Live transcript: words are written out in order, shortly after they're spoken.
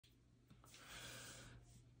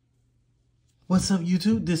What's up,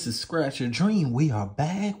 YouTube? This is Scratch Your Dream. We are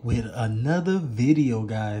back with another video,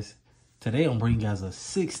 guys. Today I'm bringing you guys a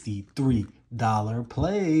 $63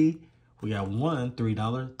 play. We got one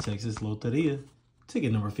 $3 Texas Loteria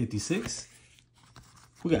ticket number 56.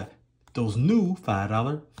 We got those new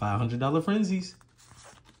 $5 $500 frenzies,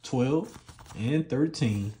 12 and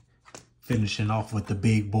 13. Finishing off with the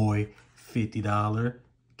big boy $50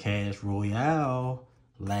 cash Royale.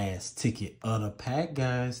 Last ticket of the pack,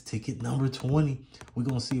 guys. Ticket number 20. We're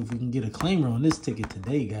going to see if we can get a claimer on this ticket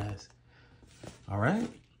today, guys. All right.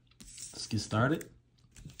 Let's get started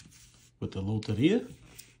with the Loteria.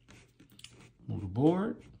 Move the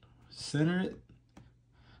board. Center it.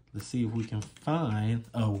 Let's see if we can find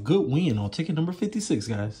a good win on ticket number 56,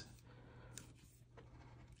 guys.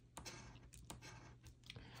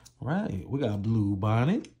 All right. We got Blue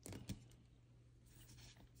Bonnet.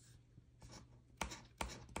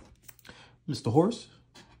 Mr. Horse.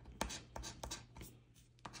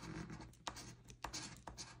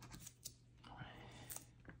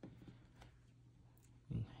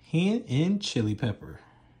 Hen and Chili Pepper.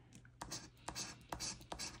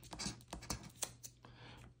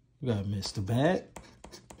 We got Mr. Bat.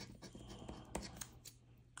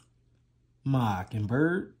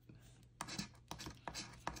 Mockingbird.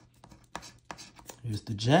 Here's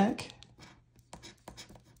the Jack.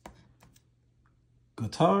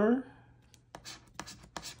 Guitar.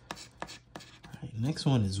 Next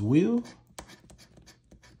one is Wheel.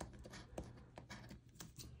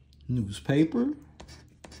 Newspaper.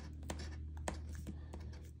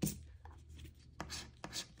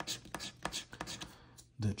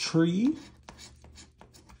 The Tree.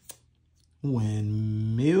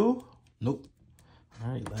 Windmill. Nope.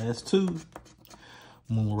 All right, last two.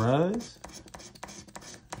 Moonrise.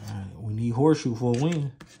 All right, we need Horseshoe for a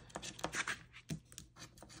win.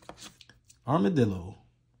 Armadillo.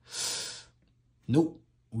 Nope,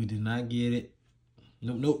 we did not get it.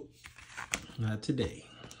 Nope, not today.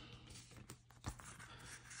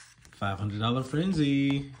 $500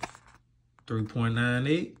 frenzy,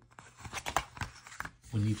 3.98.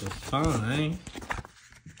 We need to find,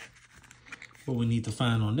 what we need to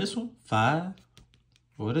find on this one, 5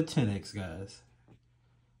 or the 10X, guys.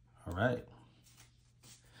 All right,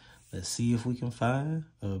 let's see if we can find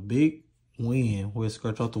a big win. We'll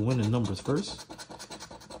scratch out the winning numbers first.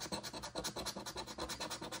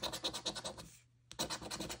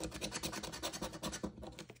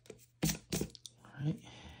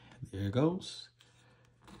 There it goes.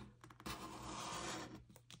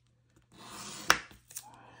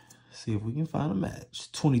 See if we can find a match.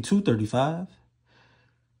 22.35,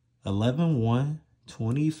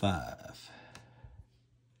 11.125.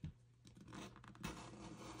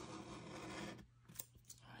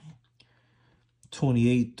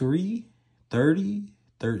 28.3, 30,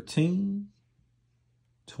 13,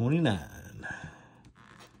 29.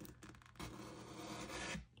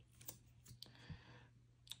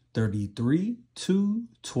 33, 2,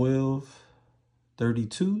 12,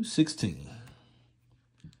 32, 16.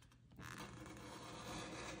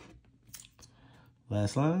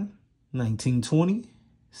 Last line, 19, 20,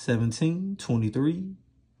 17, 23,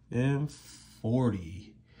 and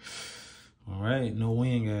 40. All right, no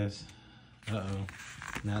win, guys. Uh-oh,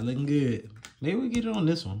 not looking good. Maybe we get it on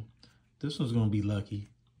this one. This one's going to be lucky.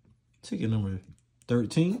 Ticket number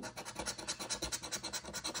 13.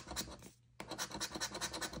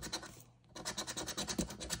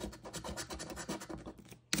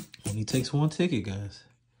 Only takes one ticket, guys.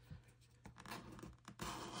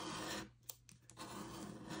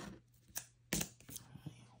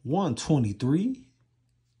 One 23,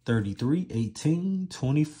 33, 18,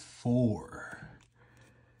 24.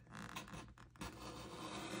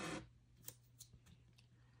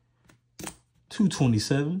 Two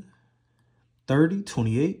 27, 30,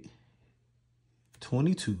 28,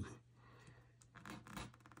 22.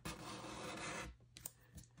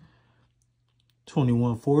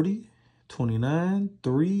 21, 40, 29,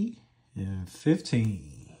 3, and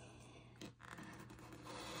 15.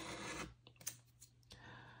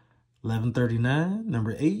 11.39,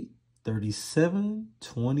 number 8, 37,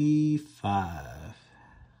 25.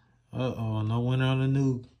 Uh-oh, no winner on the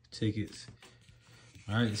new tickets.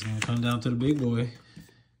 All right, it's going to come down to the big boy.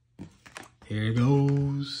 Here it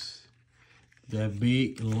goes. That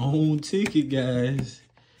big, long ticket, guys.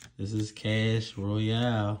 This is Cash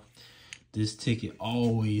Royale. This ticket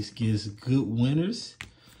always gives good winners.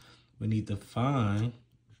 We need to find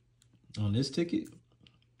on this ticket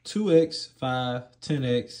 2X, 5,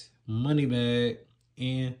 10X, money bag,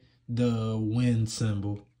 and the win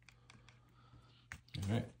symbol.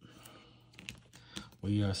 All right.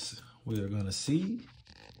 We are going to see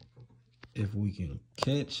if we can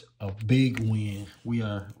catch a big win. We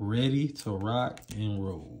are ready to rock and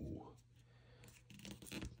roll.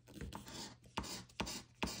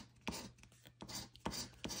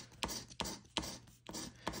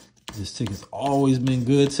 This ticket's always been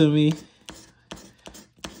good to me.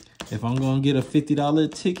 If I'm going to get a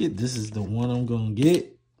 $50 ticket, this is the one I'm going to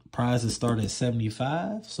get. Prizes start at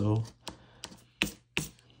 $75, so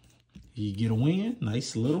you get a win,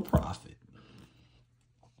 nice little profit.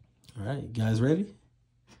 All right, you guys ready?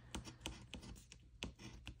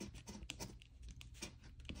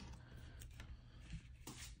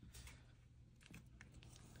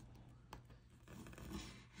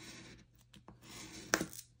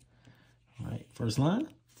 All right, first line.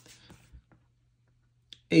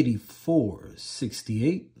 84,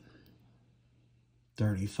 68,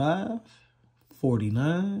 35,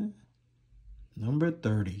 49, number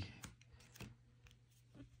 30.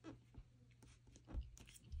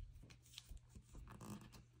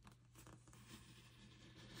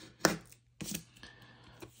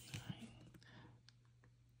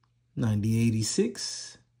 $90,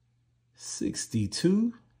 86,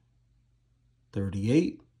 62,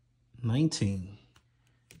 38, 19.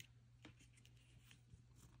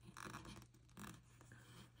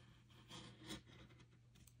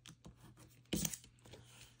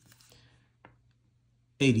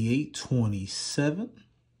 $88, 27,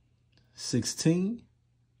 16,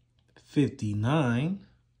 59,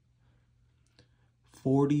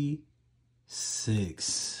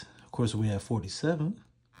 46. Of course, we have 47.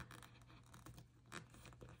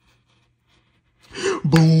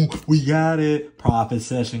 Boom, we got it. Profit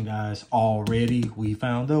session, guys. Already, we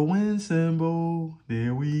found the win symbol.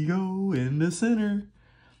 There we go in the center.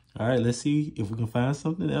 All right, let's see if we can find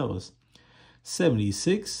something else.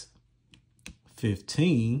 76,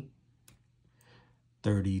 15,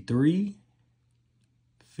 33,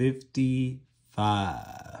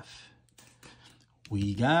 55.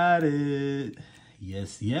 We got it.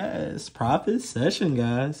 Yes, yes. Profit session,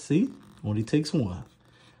 guys. See, only takes one.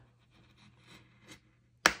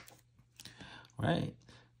 All right.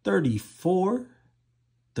 34,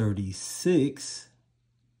 36,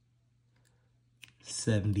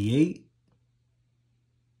 78,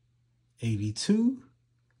 82,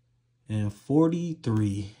 and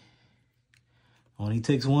 43. Only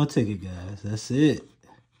takes one ticket, guys. That's it.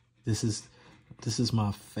 This is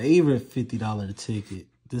my favorite $50 ticket.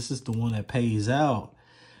 This is the one that pays out.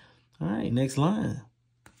 All right, next line.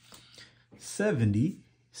 70,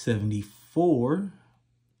 74,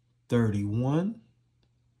 31,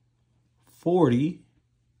 40,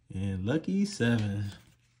 and lucky 7.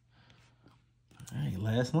 All right,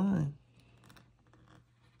 last line.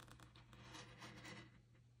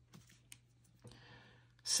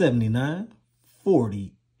 79,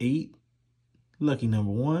 48, lucky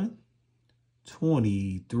number 1,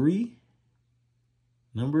 23,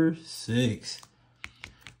 number 6.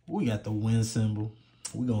 We got the win symbol.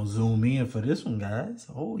 We're going to zoom in for this one, guys.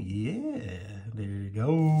 Oh, yeah. There it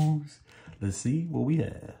goes. Let's see what we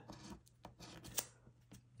have.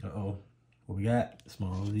 Uh-oh. What we got?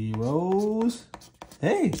 Small zeros.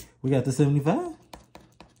 Hey, we got the 75.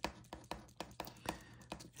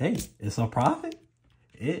 Hey, it's a profit.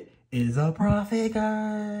 It is a profit,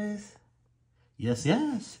 guys. Yes,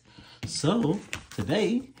 yes. So,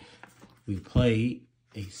 today, we played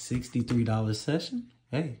a $63 session.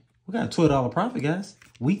 Hey, we got a $12 profit, guys.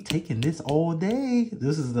 We taking this all day.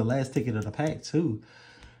 This is the last ticket of the pack, too.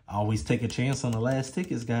 I always take a chance on the last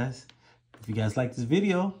tickets, guys. If you guys like this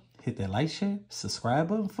video, hit that like, share, subscribe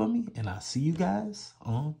button for me, and I'll see you guys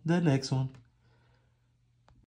on the next one.